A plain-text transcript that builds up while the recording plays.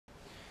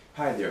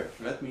Hi there,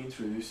 let me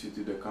introduce you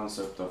to the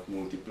concept of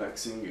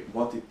multiplexing,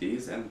 what it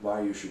is and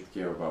why you should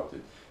care about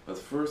it. But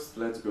first,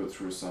 let's go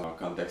through some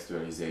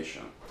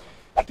contextualization.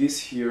 This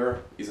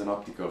here is an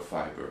optical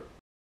fiber.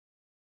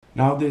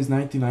 Nowadays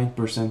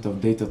 99% of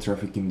data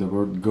traffic in the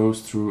world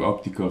goes through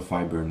optical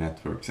fiber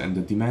networks, and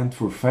the demand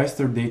for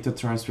faster data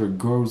transfer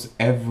grows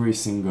every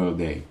single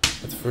day.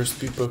 At first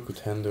people could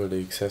handle the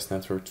excess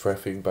network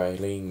traffic by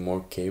laying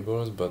more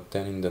cables, but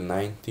then in the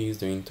 90s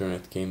the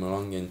internet came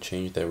along and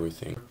changed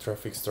everything.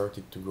 Traffic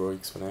started to grow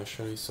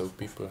exponentially, so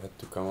people had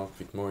to come up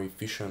with more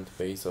efficient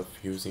ways of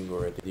using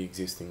already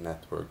existing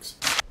networks.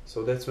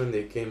 So that's when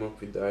they came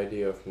up with the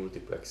idea of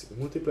multiplexing.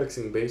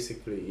 Multiplexing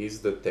basically is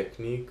the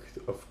technique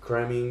of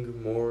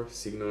cramming more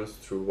signals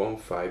through one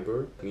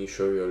fiber. Let me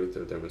show you a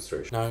little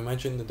demonstration. Now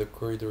imagine that the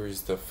corridor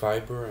is the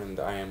fiber and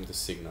I am the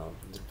signal.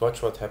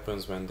 Watch what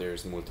happens when there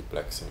is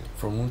multiplexing.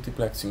 For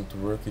multiplexing to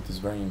work, it is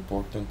very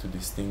important to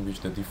distinguish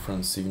the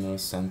different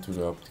signals sent to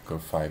the optical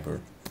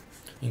fiber.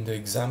 In the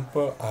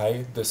example,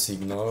 I, the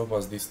signal,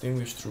 was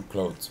distinguished through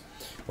clouds.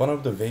 One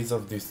of the ways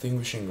of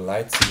distinguishing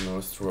light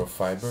signals through a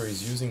fiber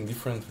is using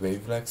different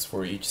wavelengths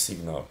for each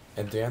signal.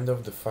 At the end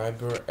of the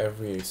fiber,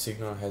 every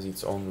signal has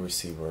its own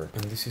receiver,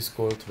 and this is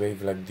called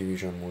wavelength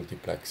division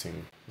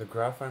multiplexing. The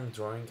graph I'm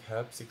drawing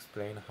helps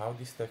explain how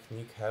this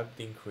technique helped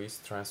increase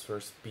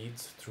transfer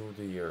speeds through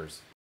the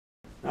years.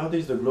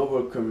 Nowadays the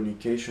global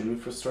communication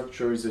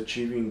infrastructure is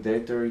achieving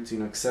data rates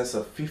in excess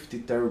of 50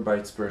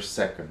 terabytes per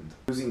second,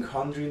 using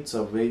hundreds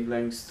of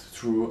wavelengths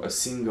through a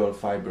single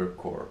fiber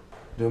core.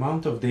 The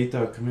amount of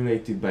data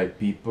accumulated by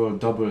people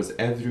doubles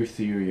every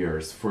 3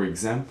 years. For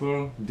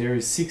example, there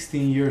is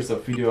 16 years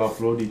of video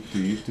uploaded to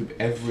YouTube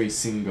every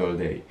single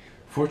day.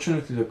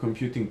 Fortunately, the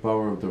computing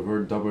power of the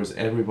world doubles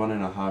every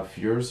 1.5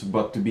 years,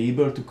 but to be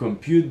able to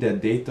compute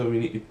that data, we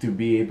need to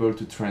be able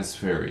to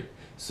transfer it.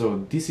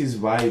 So this is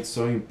why it's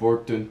so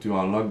important to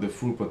unlock the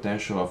full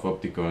potential of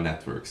optical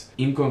networks.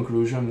 In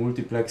conclusion,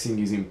 multiplexing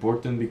is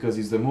important because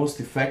it's the most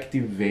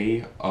effective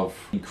way of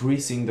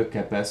increasing the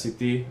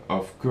capacity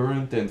of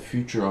current and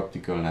future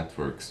optical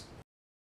networks.